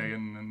one day,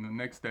 and then the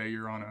next day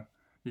you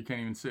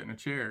can't even sit in a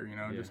chair.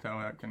 Just how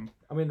that can.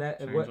 I mean, that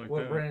change what like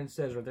what that. Brandon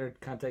says right there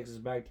kind of takes us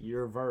back to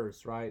your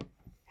verse, right?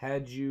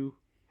 Had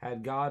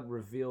God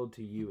revealed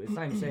to you, it's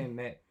not even saying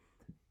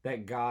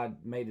that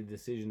God made a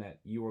decision that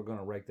you were going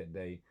to wreck that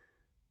day,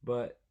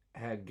 but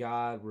had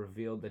God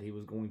revealed that He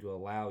was going to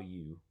allow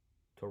you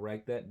to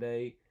wreck that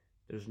day,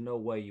 there's no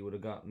way you would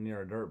have gotten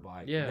near a dirt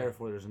bike. Yeah.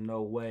 Therefore, there's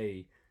no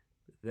way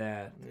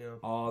that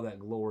all that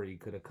glory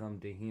could have come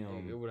to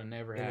Him. It would have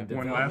never in the happened.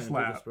 One last development of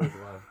lap. his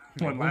spiritual life.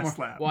 One last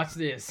lap. Watch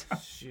this.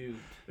 Shoot.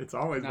 It's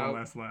always No. one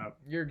last lap.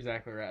 You're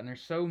exactly right. And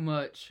there's so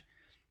much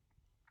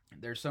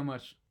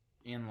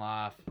in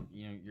life,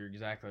 you're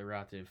exactly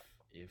right.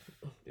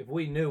 If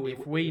we knew,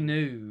 If we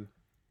knew,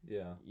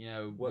 yeah.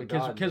 What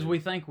because God knew. we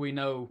think we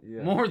know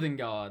Yeah. more than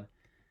God,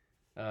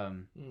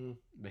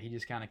 but He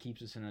just kind of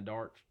keeps us in the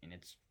dark, and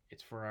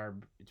it's for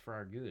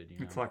our good. You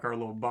know? It's like our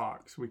little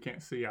box. We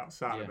can't see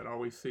outside Yeah. of it. All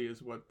we see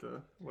is what's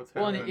well,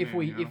 happening. and if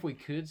you know? we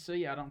could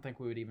see, I don't think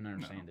we would even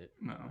understand it.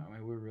 No. I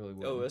mean, we really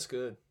would. Oh, that's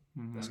good.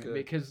 Mhm. That's good.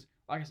 Because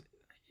like I said,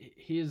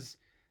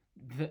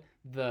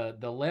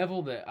 the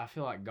level that I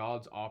feel like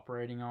God's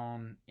operating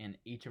on in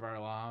each of our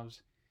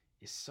lives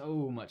is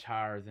so much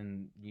higher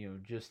than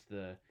just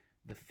the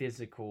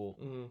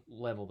physical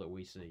level that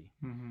we see.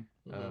 Mhm.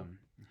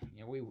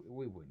 We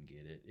wouldn't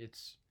get it.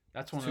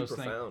 That's one of Too those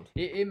profound.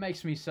 things. It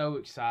makes me so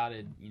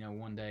excited,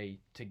 one day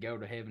to go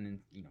to heaven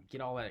and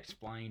get all that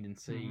explained and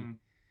see. Mhm.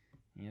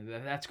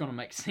 That's going to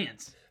make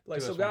sense. Like,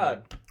 to so us one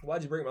God, day.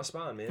 why'd you break my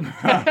spine, man?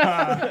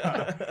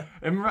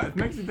 It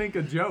makes you think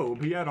of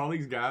Job. He had all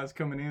these guys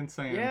coming in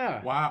saying,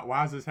 Yeah.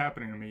 why is this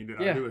happening to me?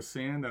 Did I Yeah. do a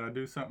sin? Did I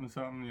do something?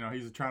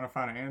 He's trying to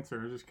find an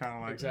answer. It's just kind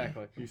of like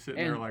Exactly. you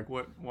sitting there And, like,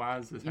 why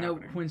is this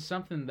happening? when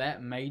something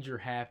that major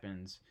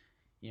happens,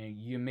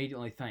 you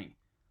immediately think,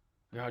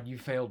 God, you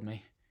failed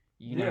me.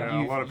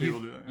 Yeah, a lot of people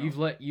do that,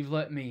 yeah.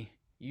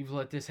 You've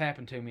let this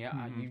happen to me.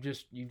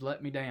 You've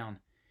let me down.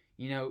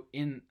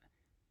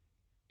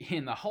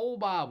 In the whole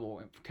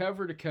Bible,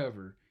 cover to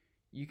cover,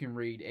 you can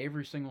read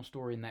every single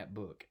story in that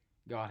book.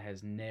 God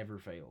has never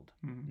failed,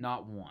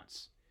 not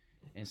once.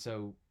 And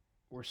so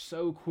we're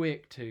so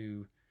quick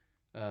to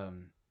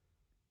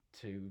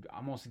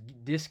almost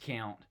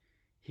discount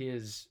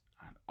His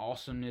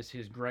awesomeness,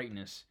 His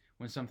greatness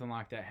when something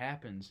like that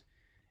happens.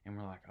 And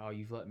we're like, oh,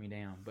 you've let me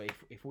down. But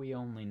if we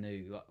only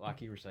knew,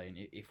 like you were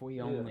saying, if we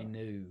only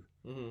knew.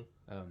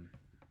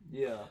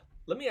 Yeah.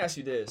 Let me ask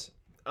you this.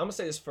 I'm going to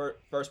say this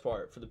first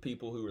part for the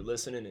people who are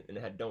listening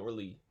and don't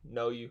really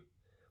know you.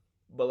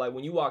 But, like,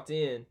 when you walked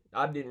in,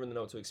 I didn't really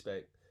know what to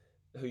expect,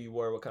 who you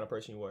were, what kind of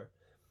person you were.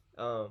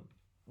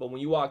 But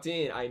when you walked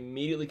in, I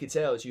immediately could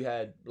tell that you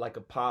had, like,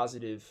 a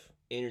positive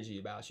energy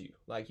about you.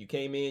 Like, you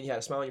came in, you had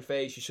a smile on your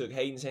face, you shook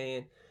Hayden's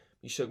hand,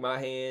 you shook my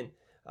hand.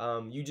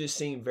 You just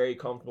seem very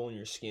comfortable in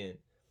your skin,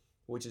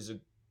 which is a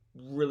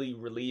really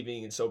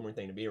relieving and sobering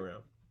thing to be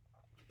around,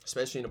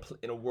 especially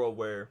in a world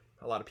where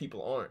a lot of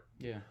people aren't.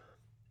 Yeah.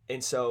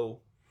 And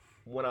so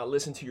when I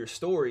listen to your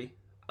story,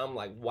 I'm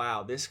like,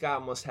 wow, this guy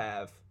must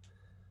have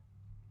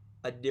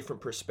a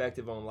different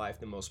perspective on life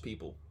than most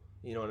people.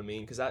 You know what I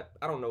mean? Because I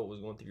don't know what was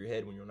going through your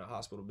head when you were in that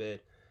hospital bed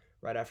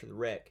right after the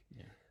wreck.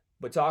 Yeah.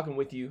 But talking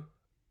with you,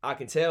 I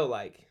can tell,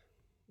 like,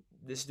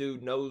 this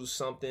dude knows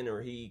something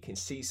or he can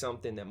see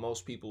something that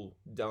most people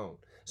don't.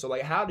 So,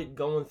 like, how did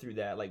going through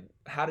that, like,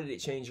 how did it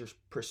change your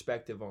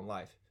perspective on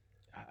life?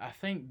 I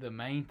think the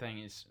main thing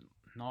is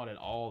not at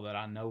all that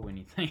I know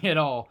anything at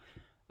all.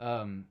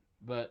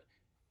 But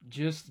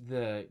just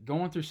the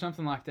going through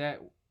something like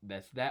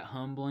that's that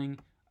humbling.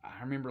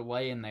 I remember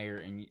laying there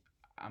and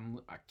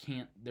I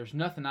can't, there's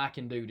nothing I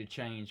can do to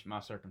change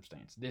my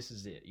circumstance. This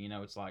is it.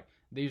 It's like,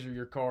 these are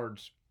your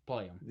cards,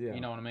 play them. Yeah.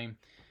 You know what I mean?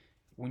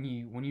 When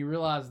you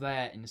realize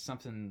that and it's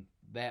something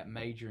that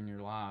major in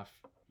your life,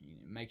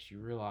 it makes you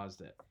realize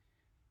that,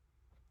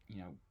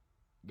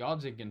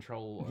 God's in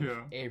control of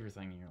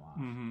everything in your life.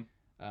 Mm-hmm.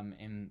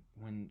 And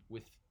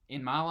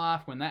in my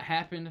life, when that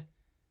happened,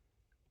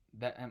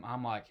 that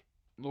I'm like,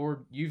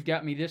 Lord, you've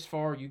got me this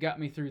far. You got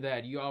me through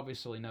that. You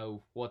obviously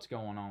know what's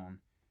going on.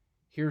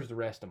 Here's the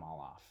rest of my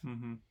life.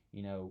 Mm-hmm.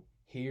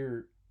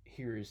 Here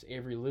is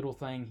every little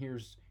thing.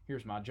 Here's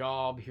my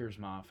job. Here's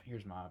my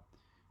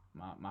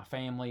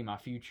family, my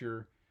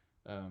future,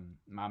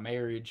 my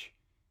marriage.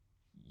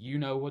 You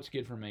know what's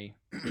good for me.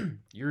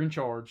 You're in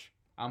charge.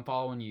 I'm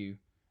following you,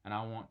 and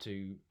I want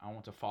to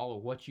follow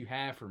what you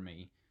have for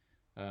me.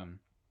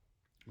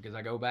 Because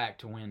I go back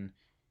to when,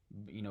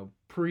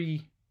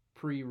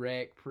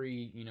 pre-wreck,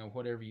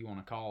 whatever you want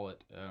to call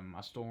it,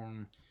 my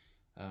storm.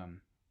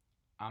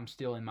 I'm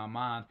still in my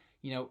mind,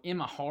 in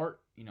my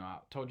heart. I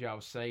told you I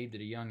was saved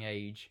at a young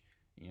age.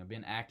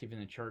 Been active in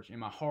the church. In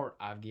my heart,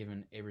 I've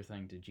given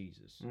everything to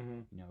Jesus.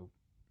 Mm-hmm.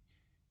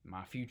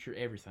 My future,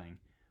 everything.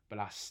 But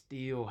I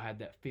still had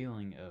that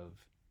feeling of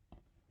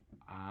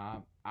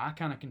I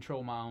kind of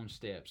control my own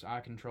steps. I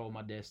control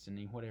my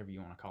destiny, whatever you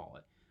want to call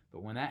it.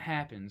 But when that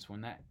happens,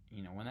 when that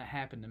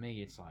happened to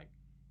me, it's like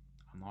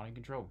I'm not in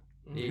control.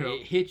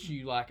 It hits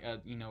you like a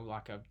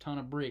ton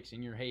of bricks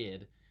in your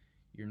head.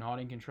 You're not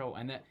in control,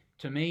 and that,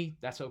 to me,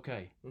 that's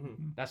okay.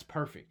 Mm-hmm. That's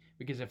perfect,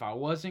 because if I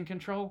was in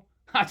control,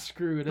 I'd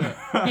screw it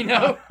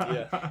up.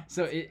 Yeah.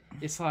 So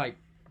it's like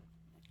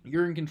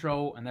you're in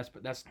control, and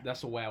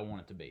that's the way I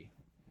want it to be.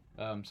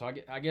 So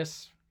I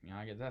guess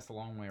that's a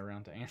long way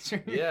around to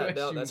answer. Your Yeah,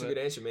 question, that's a good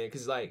answer, man.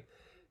 Because, like,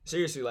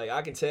 seriously, like,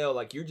 I can tell,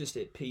 like, you're just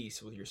at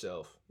peace with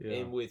yourself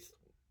and with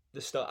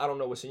the stuff. I don't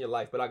know what's in your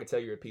life, but I can tell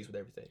you're at peace with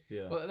everything.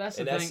 Yeah. Well, that's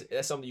the And thing.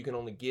 that's something you can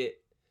only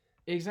get.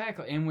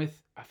 Exactly, and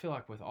I feel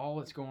like with all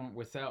that's going,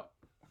 without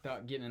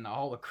getting into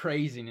all the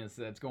craziness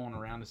that's going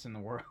around us in the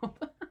world.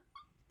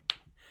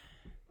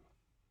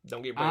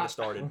 Don't get Brandon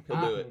started.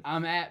 He'll do it.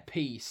 I'm at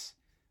peace.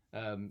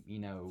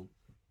 No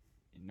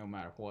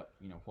matter what,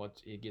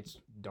 it gets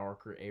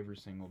darker every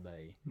single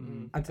day.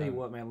 Mm-hmm. I tell you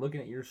what, man. Looking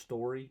at your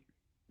story,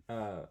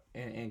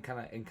 and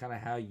kind of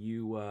how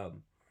you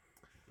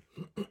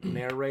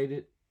narrate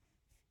it,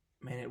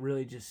 man, it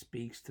really just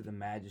speaks to the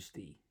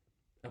majesty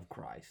of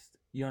Christ.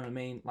 You know what I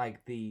mean?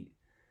 Like the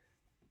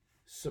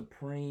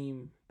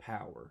supreme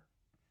power,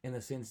 in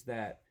the sense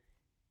that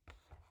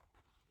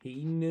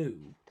he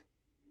knew,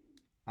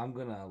 I'm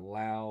going to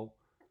allow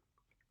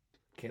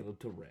Caleb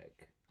to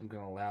wreck. I'm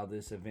going to allow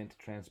this event to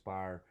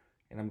transpire,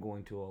 and I'm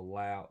going to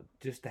allow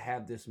just to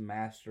have this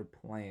master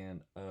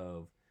plan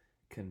of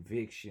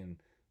conviction,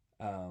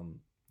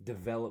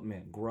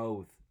 development,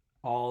 growth,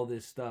 all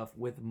this stuff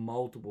with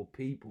multiple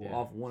people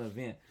off one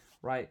event,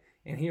 right?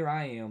 And here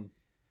I am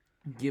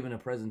giving a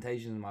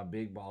presentation to my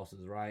big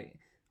bosses, right,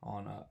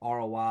 on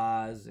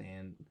ROIs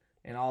and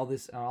all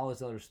this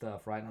other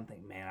stuff, right? And I'm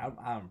thinking, man,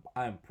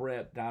 I'm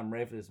prepped. I'm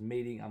ready for this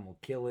meeting. I'm gonna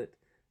kill it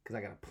because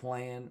I got a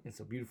plan. It's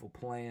a beautiful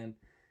plan.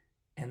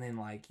 And then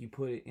like you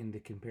put it into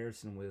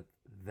comparison with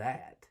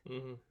that,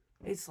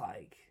 it's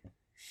like,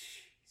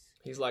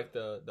 he's like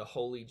the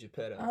holy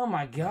Geppetto. oh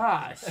my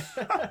gosh,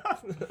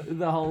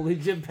 the holy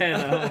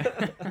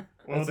Geppetto.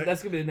 Well,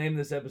 that's gonna be the name of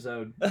this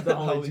episode. The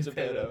holy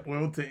Geppetto.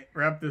 Well, to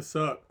wrap this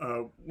up,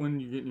 when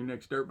you get your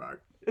next dirt bike?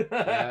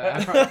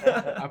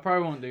 Yeah, I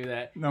probably won't do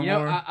that. No you know,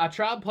 more? I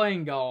tried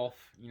playing golf.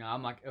 You know,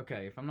 I'm like,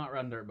 okay, if I'm not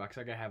riding dirt bikes,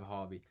 I gotta have a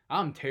hobby.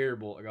 I'm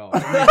terrible at golf.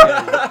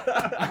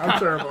 I'm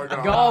terrible at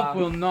golf. Golf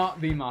will not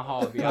be my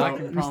hobby. I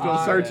can You promise still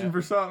you searching that.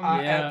 for something?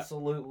 I Yeah.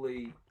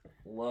 absolutely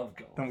love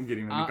golf. Don't get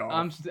him into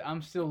golf.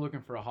 I'm still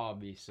looking for a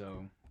hobby.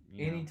 So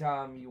you know.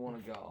 Anytime you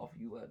want to golf,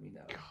 you let me know.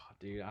 God,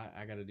 dude,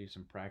 I got to do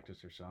some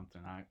practice or something.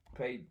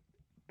 Paid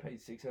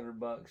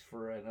 $600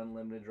 for an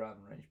unlimited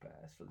driving range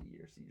pass for the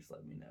year, so you just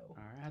let me know. All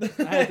right,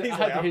 I have to He's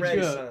like, I'm hit ready,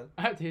 you up. son.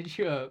 I have to hit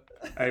you up.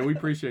 Hey, we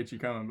appreciate you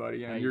coming,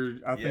 buddy. And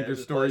Hey. I think your it's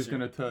a story's pleasure.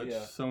 going to touch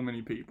Yeah. so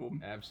many people.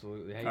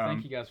 Absolutely. Hey, Um,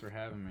 thank you guys for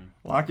having me.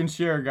 Like and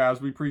share,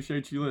 guys. We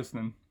appreciate you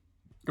listening.